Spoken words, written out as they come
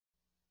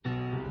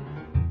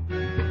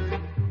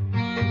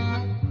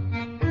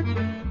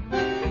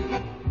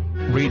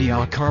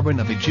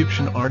Radiocarbon of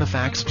Egyptian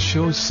artifacts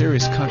shows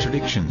serious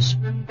contradictions.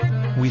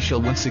 We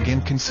shall once again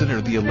consider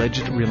the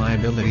alleged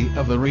reliability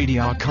of the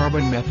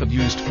radiocarbon method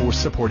used for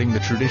supporting the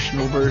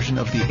traditional version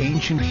of the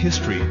ancient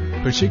history,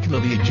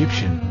 particularly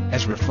Egyptian,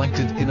 as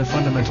reflected in a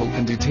fundamental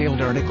and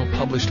detailed article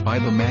published by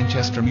the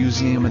Manchester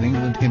Museum in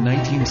England in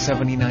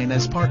 1979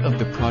 as part of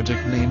the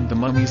project named The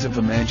Mummies of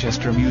the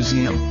Manchester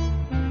Museum.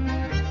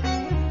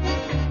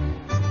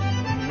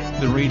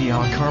 The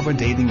radiocarbon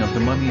dating of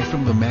the mummy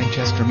from the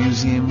Manchester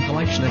Museum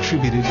collection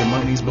attributed the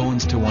mummy's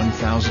bones to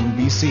 1000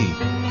 BC.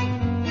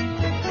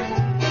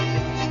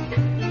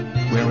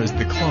 Whereas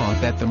the cloth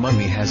that the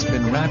mummy has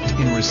been wrapped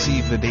in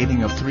received the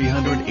dating of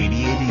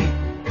 380 AD.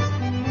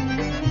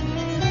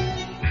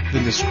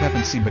 The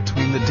discrepancy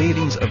between the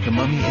datings of the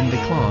mummy and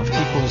the cloth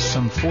equals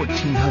some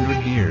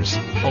 1400 years,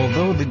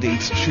 although the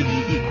dates should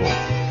be equal.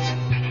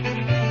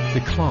 The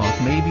cloth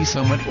may be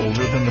somewhat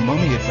older than the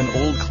mummy if an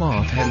old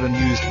cloth had been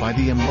used by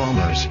the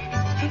embalmers,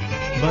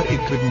 but it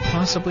couldn't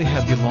possibly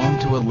have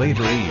belonged to a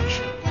later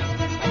age.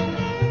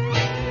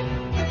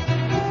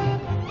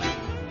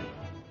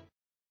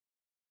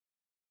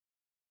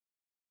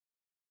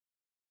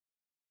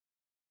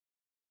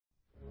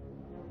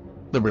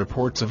 The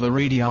reports of the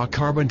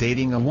radiocarbon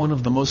dating of one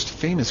of the most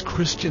famous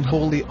Christian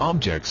holy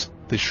objects,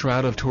 the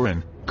Shroud of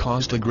Turin,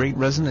 caused a great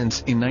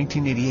resonance in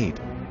 1988.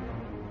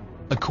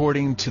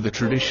 According to the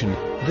tradition,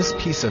 this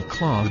piece of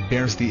cloth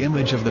bears the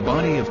image of the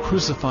body of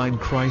crucified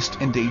Christ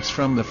and dates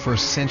from the 1st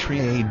century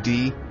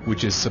AD,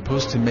 which is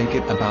supposed to make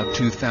it about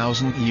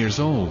 2,000 years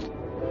old.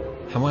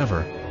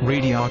 However,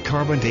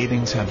 radiocarbon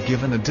datings have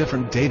given a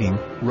different dating,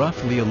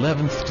 roughly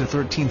 11th to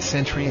 13th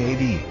century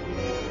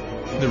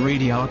AD. The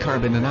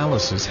radiocarbon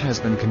analysis has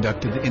been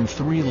conducted in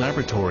 3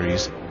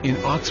 laboratories,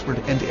 in Oxford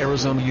and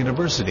Arizona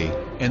University,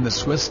 and the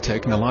Swiss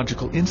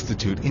Technological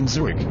Institute in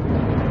Zurich.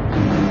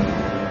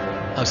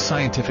 A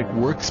scientific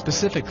work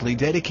specifically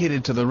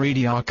dedicated to the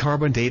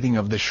radiocarbon dating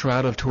of the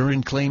Shroud of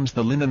Turin claims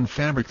the linen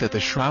fabric that the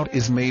shroud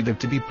is made of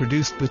to be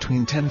produced between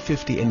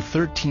 1050 and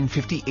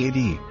 1350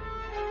 AD.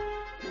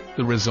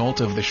 The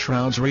result of the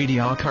shroud's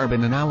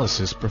radiocarbon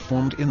analysis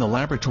performed in the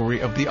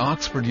laboratory of the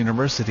Oxford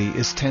University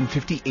is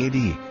 1050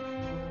 AD.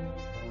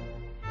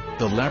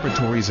 The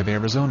laboratories of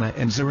Arizona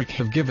and Zurich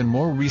have given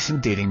more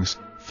recent datings,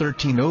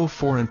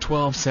 1304 and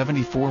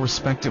 1274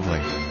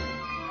 respectively.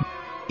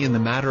 In the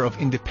matter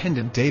of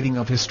independent dating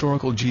of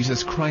historical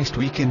Jesus Christ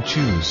we can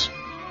choose.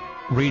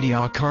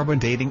 Radiocarbon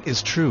dating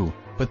is true,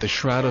 but the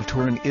Shroud of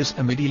Turin is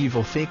a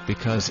medieval fake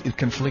because it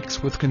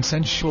conflicts with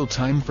consensual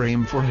time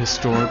frame for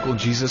historical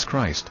Jesus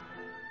Christ.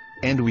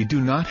 And we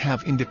do not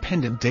have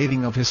independent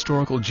dating of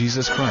historical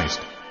Jesus Christ.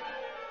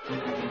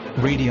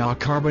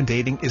 Radiocarbon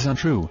dating is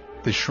untrue.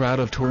 The Shroud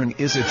of Turin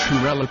is a true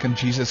relic and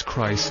Jesus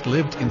Christ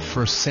lived in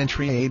 1st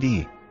century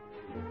AD.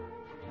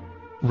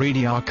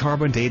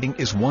 Radiocarbon dating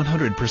is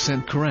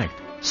 100% correct,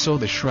 so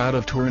the Shroud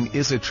of Turin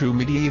is a true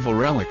medieval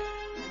relic.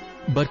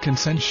 But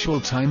consensual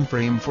time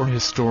frame for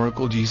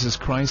historical Jesus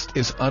Christ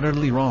is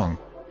utterly wrong.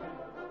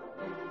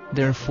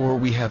 Therefore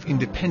we have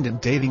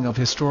independent dating of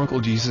historical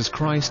Jesus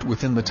Christ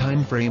within the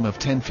time frame of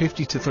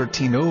 1050 to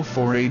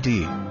 1304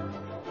 AD.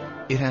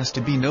 It has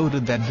to be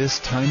noted that this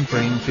time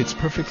frame fits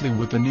perfectly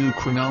with the new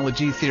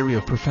chronology theory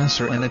of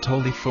Professor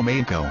Anatoly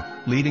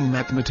Fomenko, leading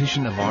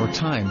mathematician of our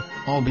time,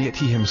 albeit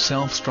he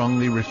himself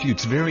strongly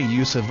refutes very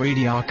use of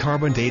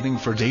radiocarbon dating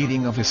for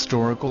dating of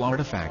historical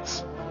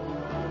artifacts.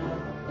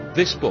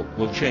 This book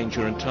will change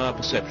your entire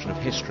perception of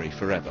history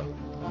forever.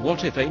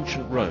 What if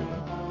ancient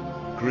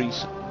Rome,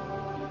 Greece,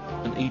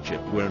 and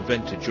Egypt were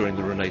invented during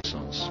the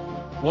Renaissance?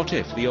 What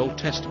if the Old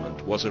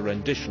Testament was a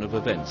rendition of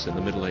events in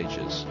the Middle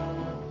Ages?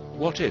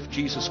 What if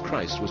Jesus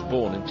Christ was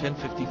born in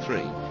 1053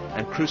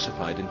 and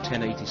crucified in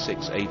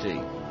 1086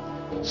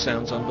 AD?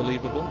 Sounds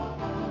unbelievable?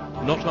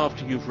 Not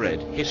after you've read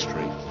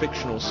History,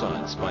 Fictional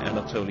Science by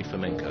Anatoly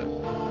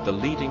Fomenko, the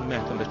leading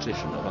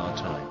mathematician of our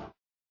time.